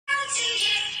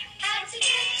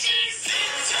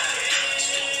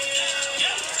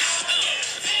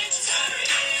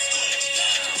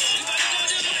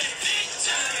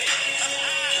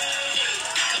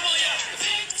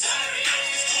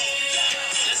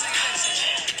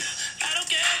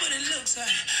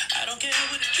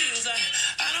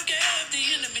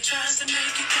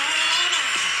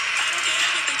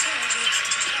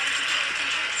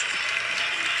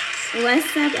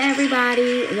What's up,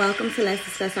 everybody? Welcome to Let's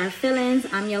Discuss Our Feelings.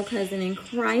 I'm your cousin in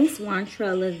Christ,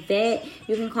 Wantra Levette.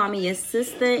 You can call me your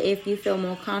sister if you feel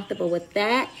more comfortable with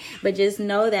that. But just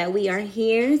know that we are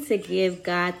here to give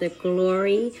God the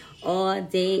glory all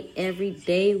day, every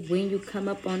day when you come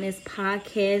up on this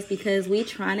podcast because we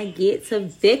trying to get to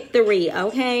victory,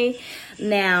 okay?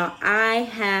 Now, I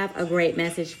have a great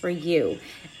message for you.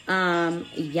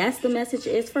 Yes, the message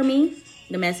is for me.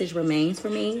 The message remains for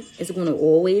me. It's going to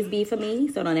always be for me.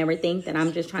 So don't ever think that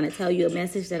I'm just trying to tell you a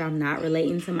message that I'm not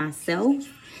relating to myself.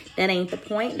 That ain't the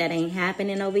point. That ain't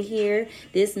happening over here.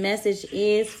 This message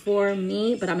is for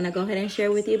me, but I'm going to go ahead and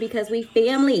share with you because we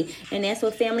family. And that's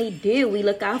what family do. We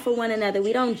look out for one another.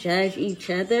 We don't judge each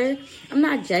other. I'm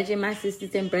not judging my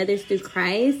sisters and brothers through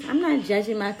Christ. I'm not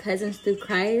judging my cousins through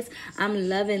Christ. I'm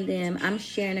loving them. I'm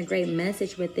sharing a great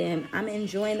message with them. I'm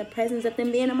enjoying the presence of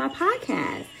them being on my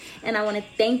podcast. And I want to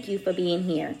thank you for being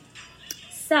here.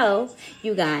 So,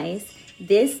 you guys,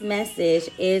 this message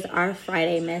is our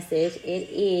Friday message. It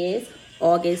is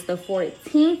August the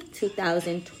 14th,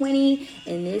 2020,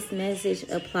 and this message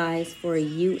applies for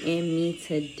you and me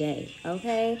today,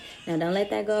 okay? Now, don't let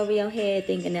that go over your head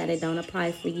thinking that it don't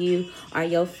apply for you or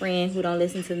your friend who don't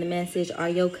listen to the message or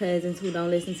your cousins who don't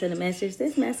listen to the message.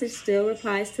 This message still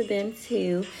applies to them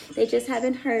too. They just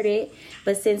haven't heard it,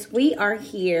 but since we are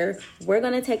here, we're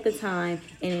going to take the time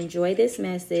and enjoy this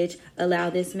message, allow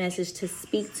this message to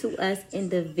speak to us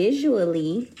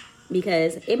individually,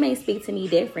 because it may speak to me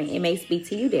different. It may speak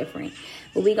to you different.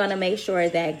 But we're going to make sure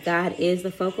that God is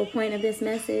the focal point of this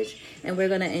message. And we're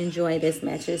going to enjoy this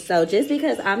message. So just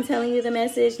because I'm telling you the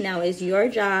message, now it's your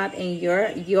job and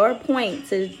your point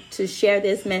to share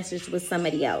this message with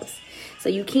somebody else. So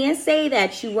you can't say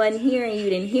that you wasn't here and you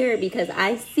didn't hear it, because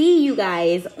I see you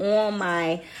guys on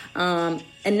my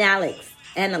analytics.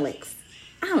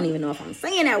 I don't even know if I'm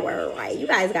saying that word right. You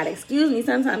guys got to excuse me.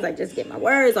 Sometimes I just get my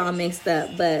words all mixed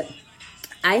up. But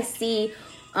I see,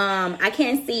 I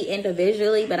can't see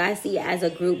individually, but I see as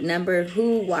a group number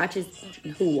who listens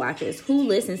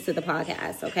to the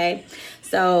podcast, okay?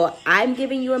 So I'm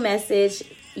giving you a message.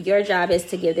 Your job is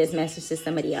to give this message to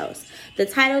somebody else. The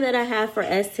title that I have for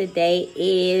us today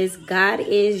is God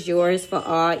is yours for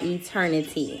all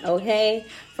eternity, okay?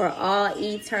 For all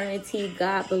eternity,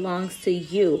 God belongs to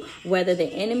you. Whether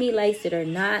the enemy likes it or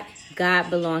not,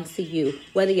 God belongs to you.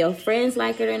 Whether your friends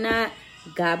like it or not,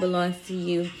 God belongs to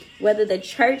you. Whether the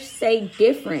church say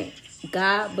different,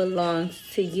 God belongs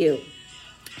to you.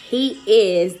 He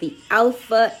is the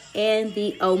Alpha and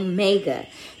the Omega,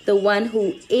 the one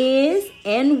who is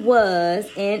and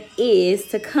was and is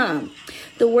to come.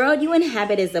 The world you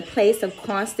inhabit is a place of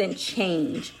constant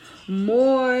change,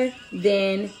 more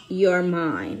than your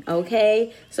mind,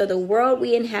 okay? So the world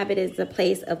we inhabit is a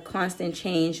place of constant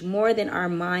change, more than our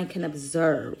mind can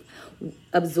absorb,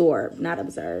 like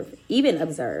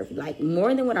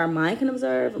more than what our mind can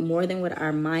observe, more than what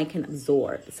our mind can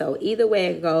absorb. So either way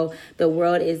it go, the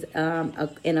world is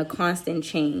in a constant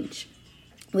change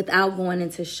without going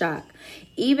into shock.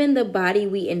 Even the body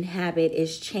we inhabit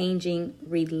is changing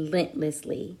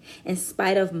relentlessly, in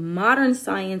spite of modern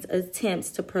science attempts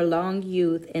to prolong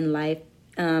youth and life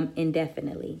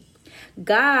indefinitely.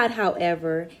 God,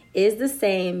 however, is the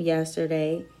same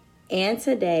yesterday and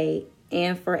today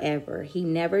and forever. He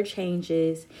never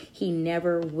changes. He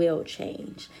never will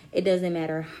change. It doesn't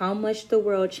matter how much the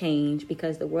world change,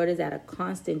 because the world is at a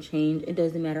constant change. It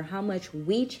doesn't matter how much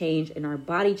we change and our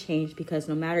body change, because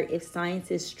no matter if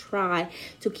scientists try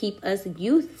to keep us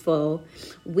youthful,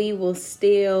 we will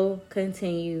still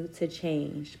continue to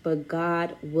change. But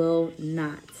God will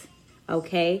not.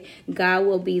 Okay? God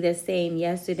will be the same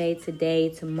yesterday, today,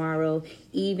 tomorrow,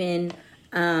 even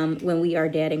when we are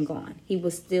dead and gone. He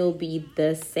will still be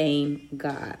the same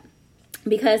God.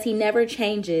 Because he never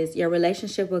changes, your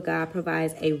relationship with God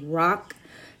provides a rock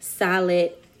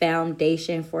solid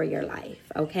foundation for your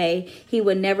life, okay? He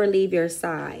will never leave your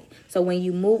side. So when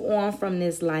you move on from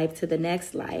this life to the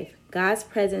next life, God's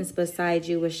presence beside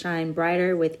you will shine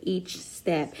brighter with each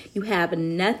step. You have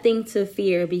nothing to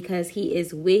fear, because he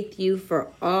is with you for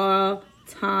all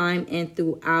time and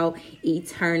throughout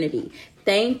eternity.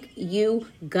 Thank you,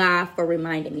 God, for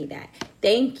reminding me that.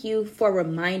 Thank you for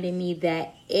reminding me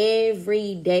that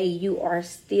every day you are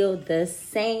still the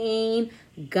same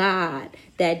God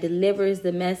that delivers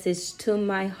the message to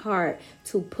my heart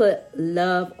to put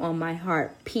love on my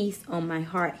heart, peace on my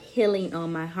heart, healing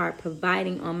on my heart,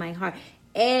 providing on my heart.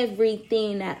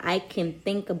 Everything that I can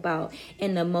think about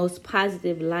in the most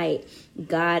positive light,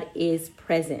 God is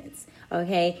present.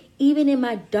 Okay, even in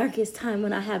my darkest time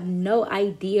when I have no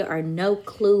idea or no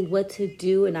clue what to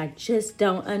do and I just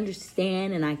don't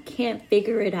understand and I can't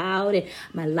figure it out and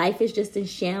my life is just in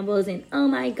shambles and oh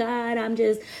my God, I'm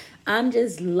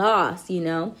just lost,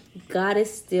 God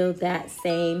is still that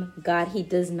same God. He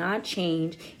does not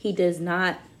change. He does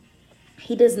not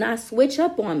switch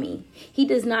up on me. He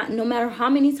does not, no matter how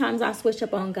many times I switch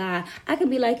up on God, I could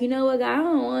be like, you know what, God, I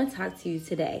don't want to talk to you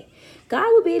today. God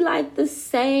would be like the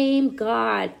same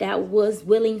God that was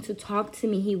willing to talk to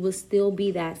me. He will still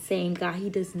be that same God. He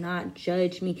does not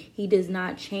judge me. He does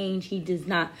not change. He's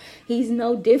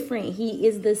no different. He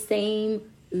is the same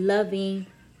loving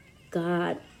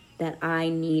God that I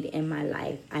need in my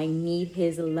life. I need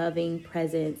his loving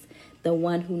presence. The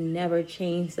one who never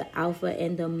changed, the Alpha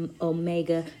and the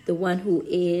Omega, the one who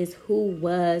is, who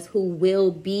was, who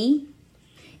will be,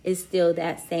 is still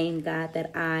that same God that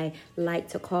I like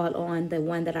to call on, the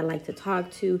one that I like to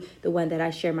talk to, the one that I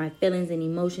share my feelings and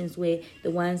emotions with, the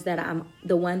one that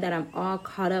I'm all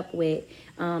caught up with,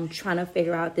 trying to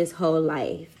figure out this whole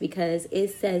life, because it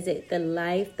says it,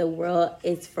 the world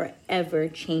is forever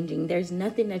changing. There's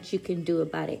nothing that you can do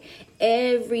about it.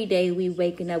 Every day we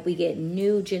waking up, we get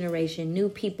new generation, new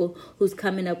people who's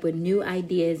coming up with new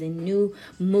ideas and new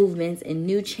movements and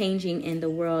new changing in the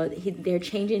world. They're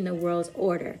changing the world's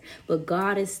order, but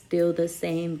God is still the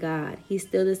same God. He's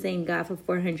still the same God for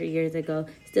 400 years ago,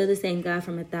 still the same God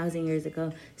from 1,000 years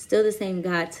ago, still the same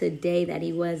God today that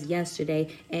he was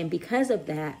yesterday. And because of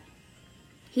that,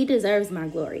 he deserves my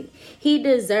glory. He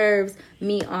deserves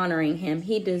me honoring him.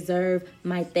 He deserves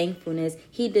my thankfulness.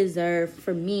 He deserves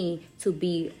for me to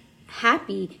be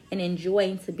happy and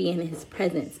enjoying to be in his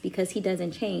presence, because he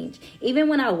doesn't change. Even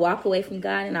when I walk away from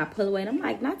God and I pull away and I'm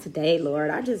like, not today, Lord.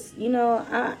 I just,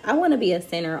 I want to be a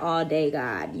sinner all day,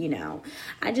 God.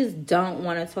 I just don't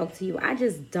want to talk to you. I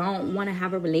just don't want to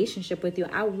have a relationship with you.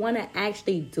 I want to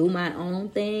actually do my own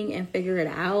thing and figure it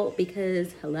out,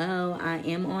 because hello, I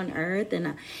am on earth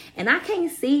and I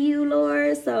can't see you,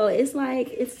 Lord. So it's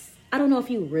like, I don't know if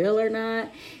you're real or not.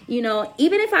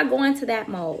 Even if I go into that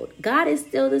mode, God is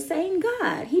still the same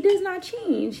God. He does not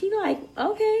change. He's like,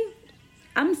 okay,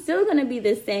 I'm still going to be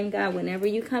the same God whenever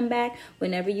you come back,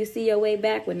 whenever you see your way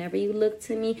back, whenever you look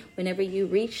to me, whenever you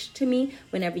reach to me,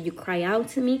 whenever you cry out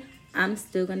to me. I'm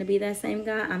still going to be that same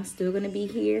God. I'm still going to be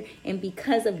here. And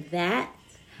because of that,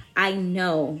 I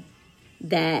know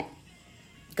that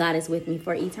God is with me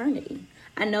for eternity.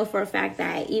 I know for a fact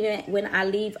that even when I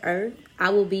leave earth, I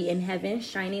will be in heaven,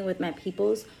 shining with my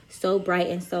peoples, so bright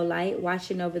and so light,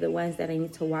 watching over the ones that I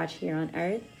need to watch here on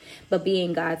earth, but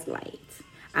being God's light.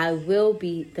 I will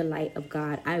be the light of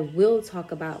God. I will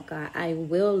talk about God. I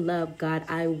will love God.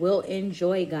 I will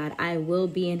enjoy God. I will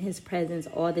be in his presence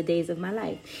all the days of my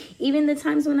life. Even the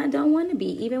times when I don't want to be,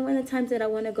 even when the times that I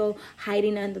want to go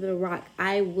hiding under the rock,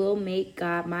 I will make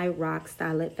God my rock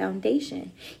solid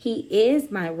foundation. He is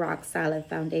my rock solid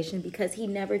foundation because he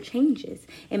never changes.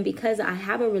 And because I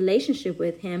have a relationship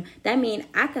with him, that means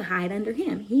I could hide under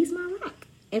him. He's my rock.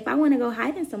 If I want to go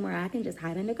hiding somewhere, I can just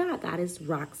hide under God. God is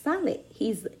rock solid.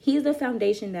 He's the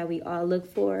foundation that we all look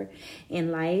for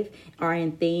in life, or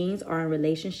in things, or in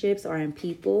relationships, or in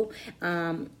people.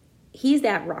 He's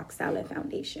that rock solid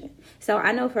foundation. So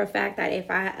I know for a fact that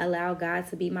if I allow God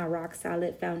to be my rock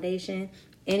solid foundation,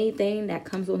 anything that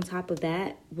comes on top of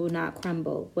that will not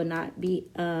crumble, will not be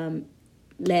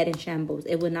led in shambles.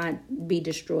 It will not be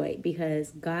destroyed,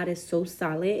 because God is so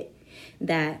solid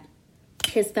that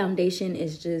his foundation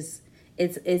is just,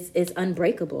 it's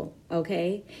unbreakable.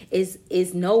 Okay,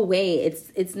 it's no way.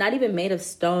 It's not even made of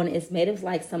stone. It's made of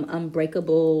like some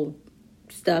unbreakable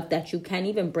stuff that you can't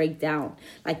even break down.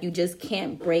 Like you just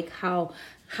can't break how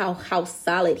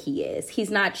solid he is. He's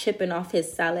not chipping off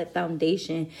his solid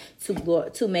foundation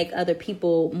to make other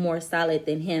people more solid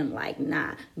than him. Like,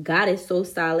 nah, God is so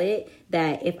solid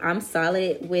that if I'm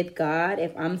solid with God,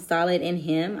 if I'm solid in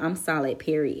him, I'm solid,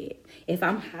 period. If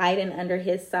I'm hiding under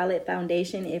his solid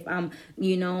foundation, if I'm,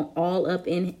 all up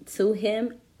into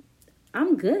him,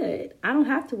 I'm good. I don't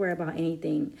have to worry about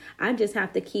anything. I just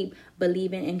have to keep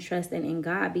believing and trusting in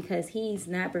God, because he's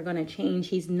never going to change.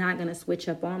 He's not going to switch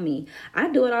up on me. I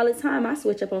do it all the time. I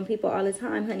switch up on people all the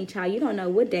time. Honey child, you don't know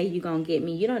what day you're going to get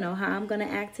me. You don't know how I'm going to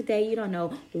act today. You don't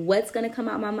know what's going to come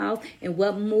out my mouth and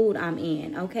what mood I'm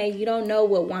in. Okay. You don't know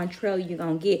what Wantrell you're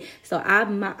going to get. So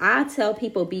I tell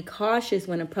people, be cautious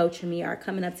when approaching me or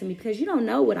coming up to me, because you don't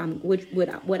know what I'm going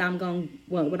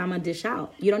to dish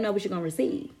out. You don't know what you're going to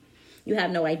receive. You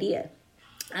have no idea.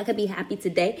 I could be happy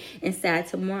today and sad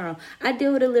tomorrow. I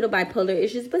deal with a little bipolar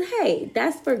issues, but hey,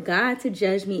 that's for God to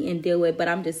judge me and deal with. But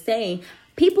I'm just saying,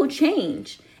 people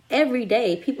change. every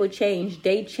day. People change.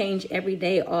 They change every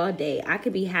day, all day. I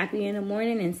could be happy in the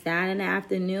morning and sad in the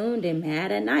afternoon, then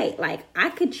mad at night. Like, I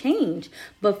could change.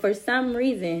 But for some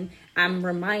reason, I'm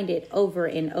reminded over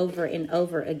and over and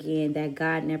over again that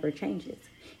God never changes.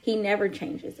 He never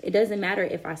changes. It doesn't matter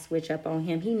if I switch up on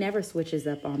him. He never switches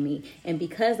up on me. And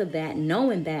because of that,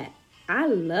 knowing that, I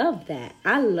love that.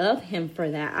 I love him for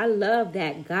that. I love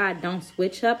that God don't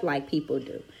switch up like people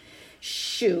do.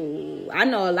 Shoot, I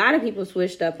know a lot of people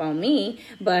switched up on me,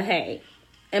 but hey,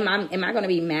 am I going to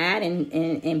be mad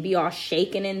and be all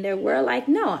shaken in their world? Like,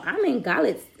 no, I'm in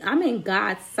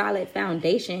God's solid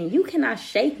foundation. You cannot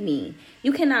shake me.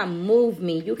 You cannot move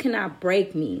me. You cannot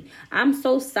break me. I'm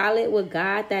so solid with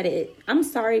God that I'm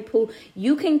sorry, Pooh.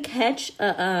 You can catch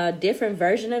a different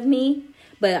version of me,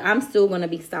 but I'm still going to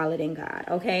be solid in God,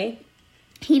 okay?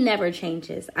 He never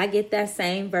changes. I get that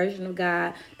same version of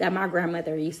God that my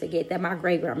grandmother used to get, that my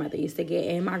great-grandmother used to get,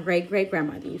 and my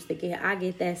great-great-grandmother used to get. I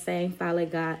get that same solid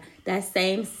God, that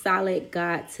same solid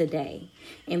God today.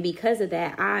 And because of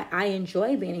that, I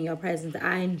enjoy being in your presence.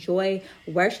 I enjoy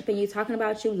worshiping you, talking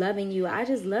about you, loving you. I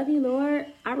just love you, Lord.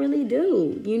 I really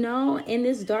do. You know, in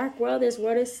this dark world, this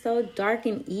world is so dark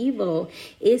and evil.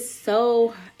 It's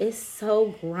so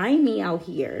grimy out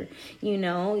here. You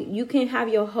know, you can have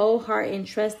your whole heart and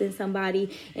trust in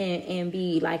somebody and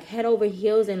be like head over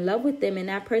heels in love with them, and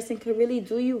that person could really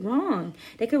do you wrong.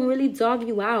 They can really dog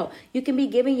you out. You can be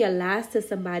giving your last to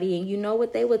somebody, and you know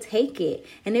what, they will take it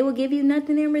and they will give you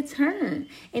nothing in return,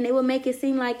 and it will make it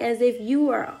seem like as if you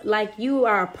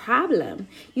are a problem.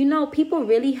 You know, people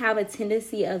really have a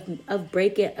tendency of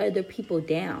breaking other people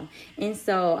down, and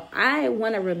so I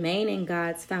want to remain in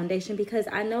God's foundation because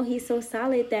I know he's so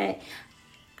solid that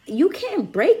you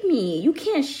can't break me, you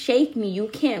can't shake me, you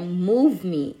can't move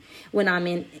me when I'm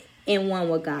in one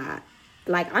with God.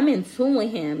 Like, I'm in tune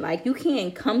with him. Like, you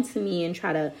can't come to me and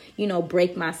try to,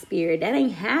 break my spirit. That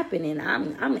ain't happening.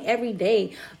 I'm every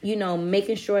day,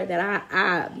 making sure that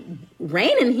I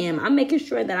reign in him. I'm making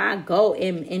sure that I go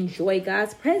and enjoy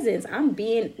God's presence. I'm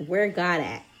being where God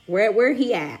at, where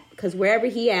he at, because wherever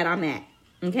he at, I'm at.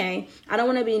 Okay. I don't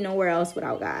want to be nowhere else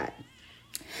without God.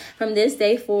 From this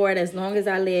day forward, as long as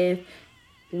I live,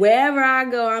 wherever I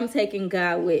go, I'm taking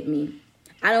God with me.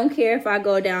 I don't care if I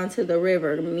go down to the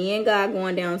river, me and God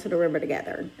going down to the river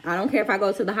together. I don't care if I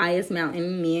go to the highest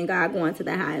mountain, me and God going to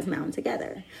the highest mountain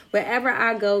together. Wherever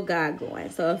I go, God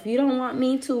going. So if you don't want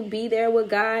me to be there with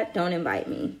God, don't invite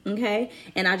me, okay?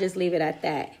 And I'll just leave it at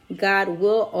that. God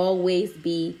will always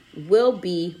be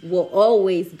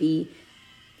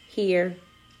here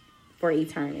for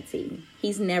eternity.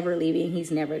 He's never leaving.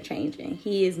 He's never changing.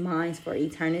 He is mine for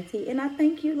eternity. And I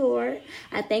thank you, Lord.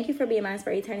 I thank you for being mine for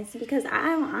eternity because I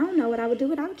don't know what I would do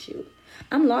without you.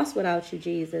 I'm lost without you,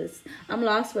 Jesus. I'm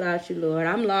lost without you, Lord.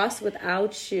 I'm lost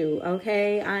without you,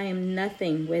 okay? I am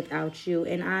nothing without you.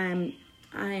 And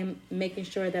I'm making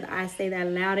sure that I say that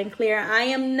loud and clear. I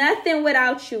am nothing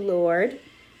without you, Lord.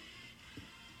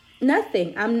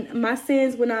 Nothing. My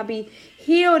sins would not be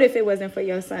healed if it wasn't for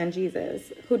your son,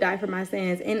 Jesus, who died for my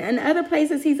sins. And in other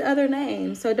places, he's other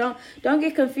names. So don't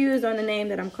get confused on the name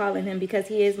that I'm calling him because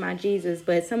he is my Jesus.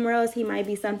 But somewhere else, he might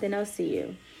be something else to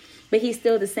you. But he's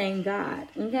still the same God,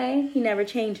 okay? He never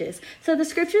changes. So the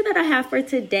scripture that I have for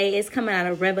today is coming out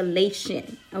of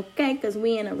Revelation, okay? Because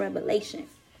we in a Revelation.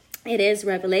 It is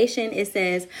Revelation. It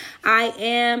says, My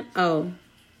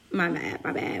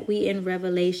bad. We in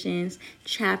Revelations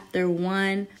chapter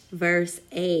 1, verse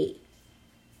 8.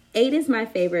 8 is my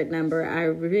favorite number. I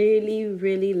really,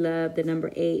 really love the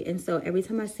number 8. And so every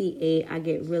time I see 8, I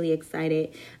get really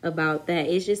excited about that.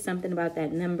 It's just something about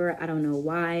that number. I don't know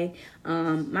why.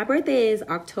 My birthday is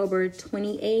October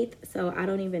 28th. So I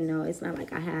don't even know. It's not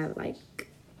like I have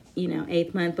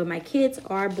 8th month. But my kids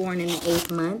are born in the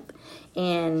 8th month.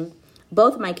 And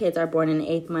both of my kids are born in the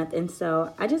 8th month. And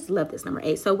so I just love this number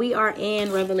 8. So we are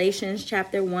in Revelations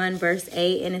chapter 1, verse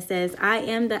 8. And it says, I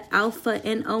am the Alpha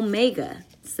and Omega,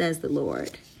 says the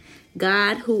Lord,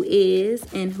 God who is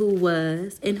and who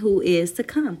was and who is to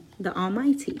come, the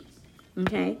Almighty.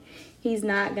 Okay. He's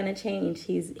not going to change.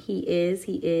 He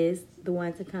is the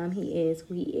one to come. He is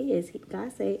who he is.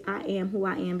 God say, I am who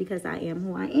I am because I am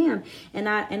who I am. And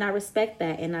I respect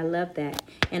that. And I love that.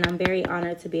 And I'm very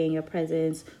honored to be in your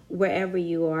presence wherever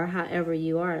you are, however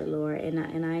you are, Lord.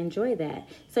 And I enjoy that.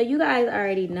 So you guys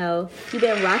already know you've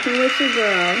been rocking with your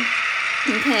girl.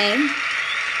 Okay.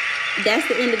 That's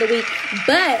the end of the week.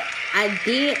 But I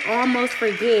did almost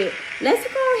forget. Let's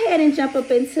go ahead and jump up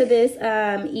into this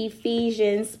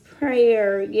Ephesians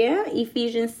prayer. Yeah,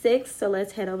 Ephesians 6. So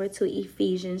let's head over to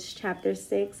Ephesians chapter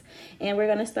 6. And we're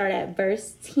going to start at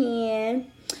verse 10.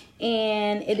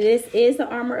 And this is the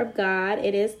armor of God.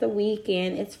 It is the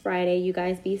weekend. It's Friday. You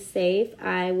guys be safe.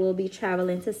 I will be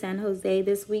traveling to San Jose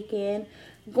this weekend.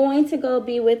 Going to go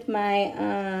be with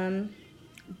my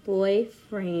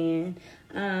boyfriend.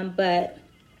 But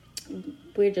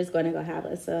we're just going to go have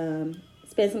us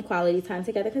spend some quality time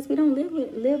together because we don't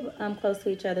live close to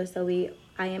each other. So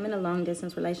I am in a long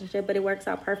distance relationship, but it works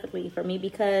out perfectly for me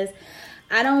because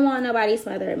I don't want nobody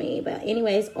smothering me. But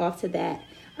anyways, off to that.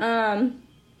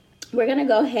 We're going to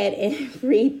go ahead and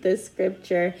read the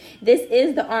scripture. This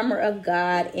is the armor of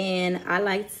God, and I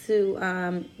like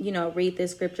to, read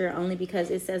this scripture only because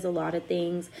it says a lot of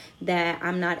things that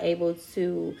I'm not able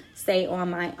to say on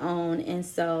my own. And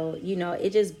so, it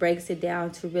just breaks it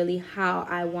down to really how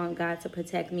I want God to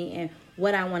protect me and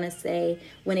what I want to say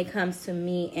when it comes to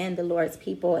me and the Lord's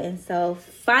people. And so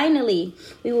finally,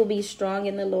 we will be strong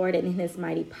in the Lord and in his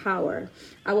mighty power.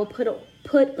 I will put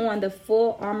on the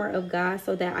full armor of God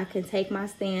so that I can take my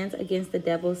stance against the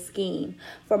devil's scheme.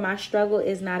 For my struggle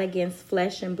is not against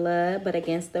flesh and blood, but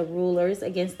against the rulers,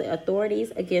 against the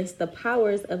authorities, against the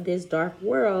powers of this dark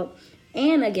world,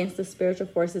 and against the spiritual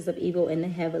forces of evil in the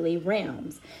heavenly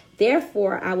realms.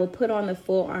 Therefore, I will put on the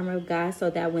full armor of God so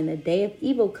that when the day of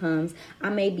evil comes, I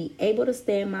may be able to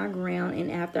stand my ground. And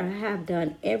after I have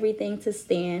done everything to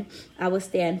stand, I will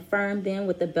stand firm then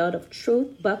with the belt of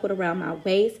truth buckled around my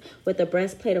waist, with the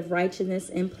breastplate of righteousness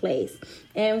in place,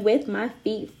 and with my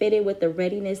feet fitted with the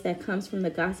readiness that comes from the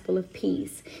gospel of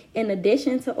peace. In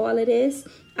addition to all of this,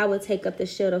 I will take up the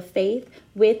shield of faith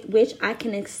with which I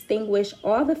can extinguish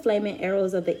all the flaming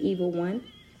arrows of the evil one.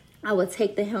 I will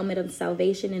take the helmet of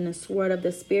salvation and the sword of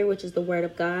the Spirit, which is the word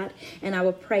of God. And I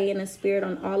will pray in the Spirit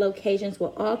on all occasions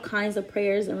with all kinds of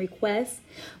prayers and requests.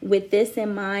 With this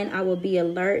in mind, I will be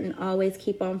alert and always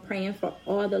keep on praying for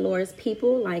all the Lord's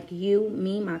people, like you,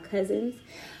 me, my cousins.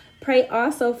 Pray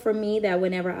also for me that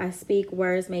whenever I speak,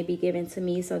 words may be given to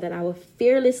me so that I will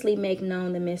fearlessly make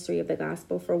known the mystery of the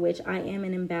gospel, for which I am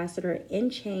an ambassador in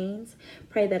chains.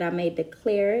 Pray that I may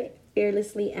declare it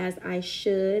fearlessly as I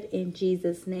should, in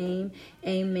Jesus' name.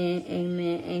 Amen,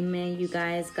 amen, amen. You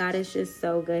guys, God is just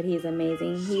so good. He's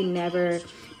amazing. He never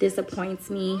disappoints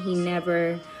me. He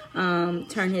never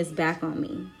turned his back on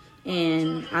me.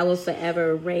 And I will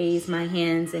forever raise my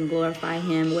hands and glorify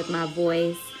him with my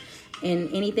voice.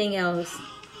 And anything else,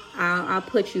 I'll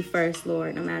put you first,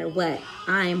 Lord, no matter what.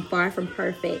 I am far from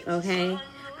perfect, okay?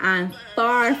 I'm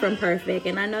far from perfect,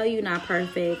 and I know you're not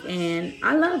perfect, and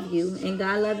I love you, and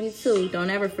God love you too. Don't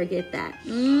ever forget that.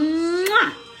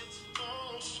 Mwah!